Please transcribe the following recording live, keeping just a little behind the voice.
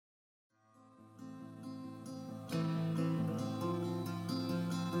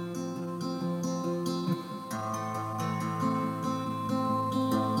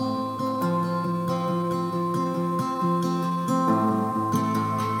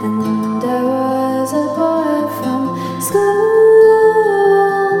And there was a boy from school,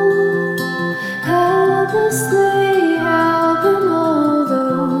 helplessly helping all the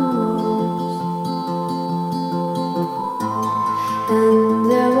rules.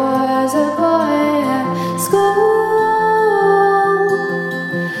 And there was a boy at school,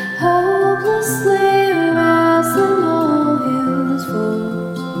 hopelessly wrestling all his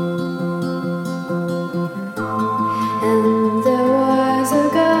faults. And there was a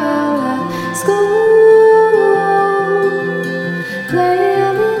girl at school,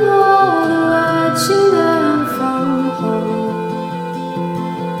 blaming all the words she learned from home.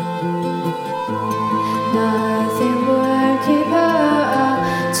 Nothing would keep her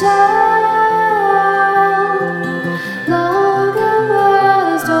apart.